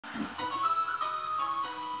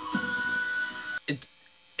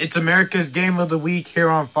It's America's Game of the Week here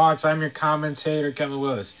on Fox. I'm your commentator, Kevin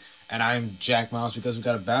Willis. And I'm Jack Miles because we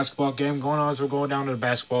got a basketball game going on, so we're going down to the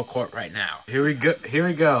basketball court right now. Here we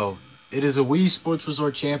go. It is a Wii Sports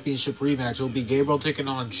Resort Championship rematch. It will be Gabriel taking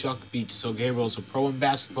on Chuck Beach. So Gabriel's a pro in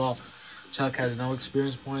basketball. Chuck has no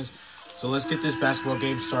experience points. So let's get this basketball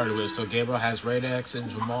game started with. So Gabriel has Radex and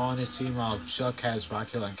Jamal on his team, while Chuck has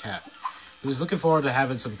Rockhill and Cap. He was looking forward to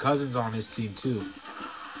having some cousins on his team too.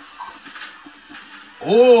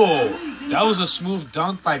 Oh, that was a smooth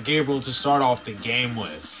dunk by Gabriel to start off the game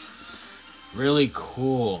with. Really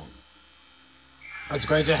cool. It's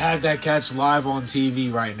great to have that catch live on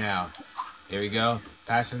TV right now. Here we go.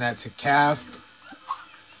 Passing that to Calf.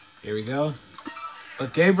 Here we go.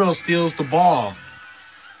 But Gabriel steals the ball.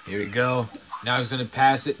 Here we go. Now he's going to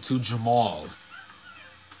pass it to Jamal.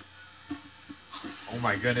 Oh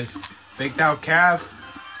my goodness. Faked out Calf.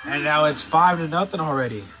 And now it's 5-0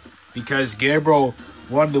 already. Because Gabriel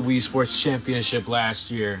won the Wii Sports Championship last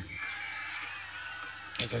year.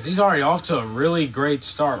 Because he's already off to a really great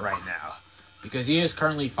start right now. Because he is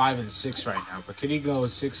currently 5-6 right now. But can he go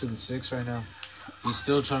 6-6 right now? He's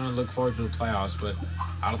still trying to look forward to the playoffs. But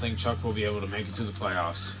I don't think Chuck will be able to make it to the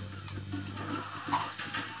playoffs.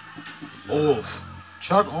 Oof.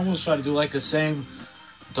 Chuck almost tried to do like the same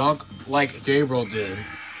dunk like Gabriel did.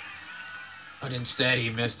 But instead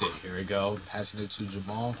he missed it. Here we go. Passing it to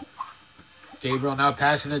Jamal. Gabriel now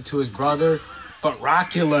passing it to his brother, but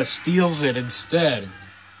Rockula steals it instead.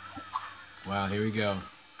 Wow, here we go.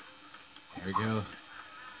 Here we go.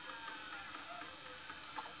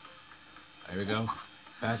 There we go.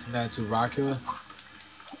 Passing that to Rockula.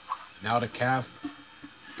 Now to Calf.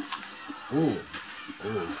 Ooh.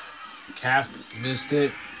 Oof. Calf missed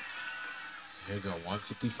it. Here we go.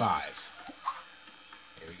 155.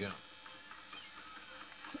 Here we go.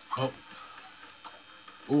 Oh.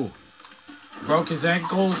 Ooh. Broke his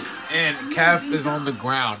ankles, and Calf is on the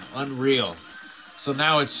ground. Unreal. So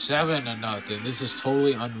now it's 7-0. This is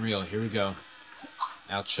totally unreal. Here we go.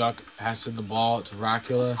 Now Chuck passing the ball to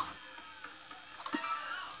Rockula.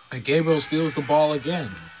 And Gabriel steals the ball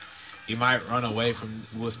again. He might run away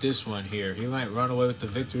with this one here. He might run away with the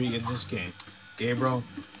victory in this game. Gabriel.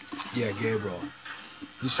 Yeah, Gabriel.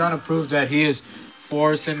 He's trying to prove that he is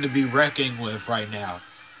forcing to be reckoning with right now.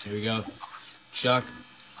 Here we go. Chuck.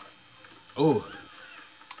 Ooh.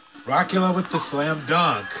 Rockula with the slam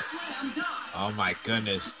dunk. Oh my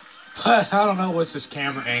goodness. But I don't know what's this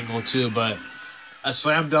camera angle too, but a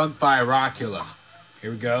slam dunk by Rockula.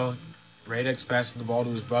 Here we go. Radex passing the ball to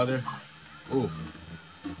his brother. Oof.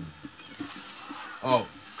 Oh.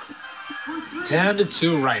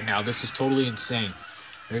 10-2 right now. This is totally insane.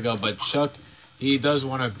 Here we go. But Chuck, he does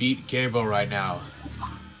want to beat Gabriel right now.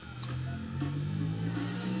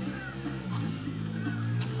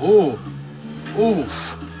 Ooh.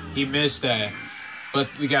 Oof. He missed that. But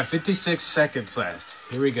we got 56 seconds left.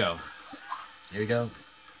 Here we go. Here we go.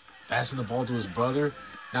 Passing the ball to his brother.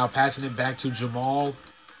 Now passing it back to Jamal.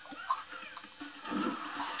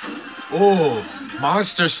 Oh,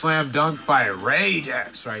 monster slam dunk by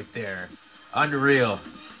Radex right there. Unreal.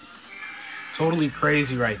 Totally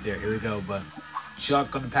crazy right there. Here we go. But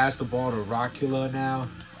Chuck going to pass the ball to Rockula now.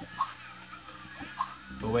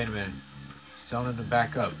 But wait a minute. He's telling him to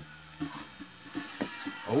back up.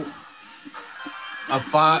 Oh.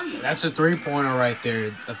 That's a three-pointer right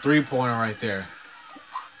there. A three-pointer right there.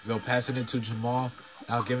 Go passing it to Jamal.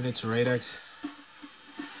 Now giving it to Radex.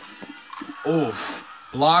 Oof.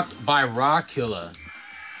 Blocked by Rockula.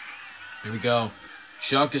 Here we go.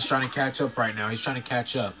 Chuck is trying to catch up right now. He's trying to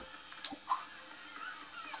catch up.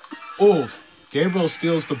 Oof. Gabriel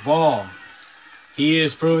steals the ball. He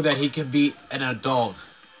has proved that he can be an adult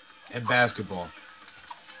in basketball.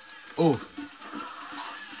 Oof.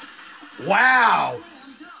 Wow.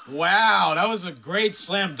 Wow. That was a great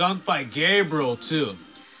slam dunk by Gabriel, too.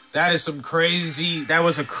 That was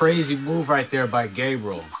a crazy move right there by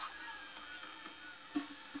Gabriel.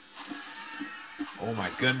 Oh,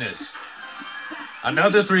 my goodness.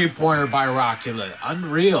 Another three-pointer by Rockula.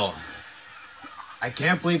 Unreal. I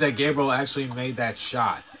can't believe that Gabriel actually made that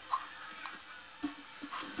shot.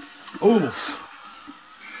 Oof.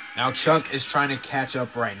 Now Chuck is trying to catch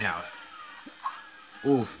up right now.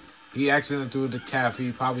 Oof. He accidentally threw the Calf.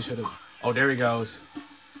 He probably should have. Oh, there he goes.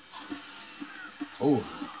 Ooh.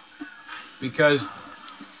 Because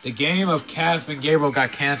the game of Calf and Gabriel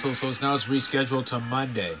got canceled, so now it's rescheduled to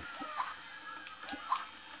Monday.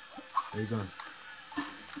 There you go.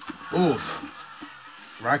 Oof.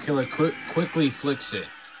 Rockula quickly flicks it.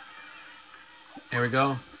 There we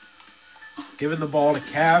go. Giving the ball to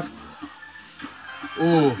Calf.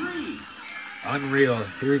 Ooh. Unreal.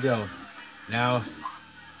 Here we go. Now,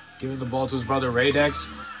 giving the ball to his brother Radex.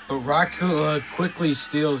 But Rock quickly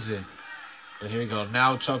steals it. But here we go.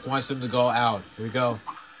 Now Chuck wants him to go out. Here we go.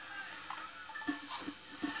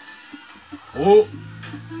 Oh.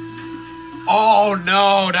 Oh,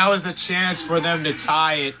 no. That was a chance for them to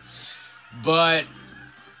tie it. But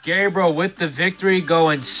Gabriel with the victory,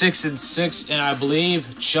 going 6-6. And I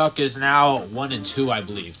believe Chuck is now 1-2, I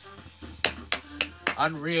believe.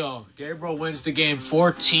 Unreal. Gabriel wins the game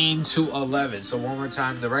 14-11. So one more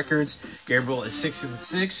time, the records. Gabriel is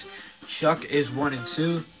 6-6. Chuck is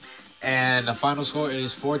 1-2. And the final score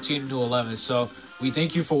is 14-11. So we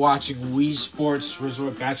thank you for watching Wii Sports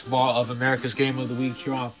Resort Basketball of America's Game of the Week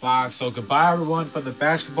here on Fox. So goodbye, everyone, from the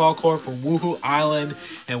basketball court from Woohoo Island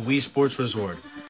and Wii Sports Resort.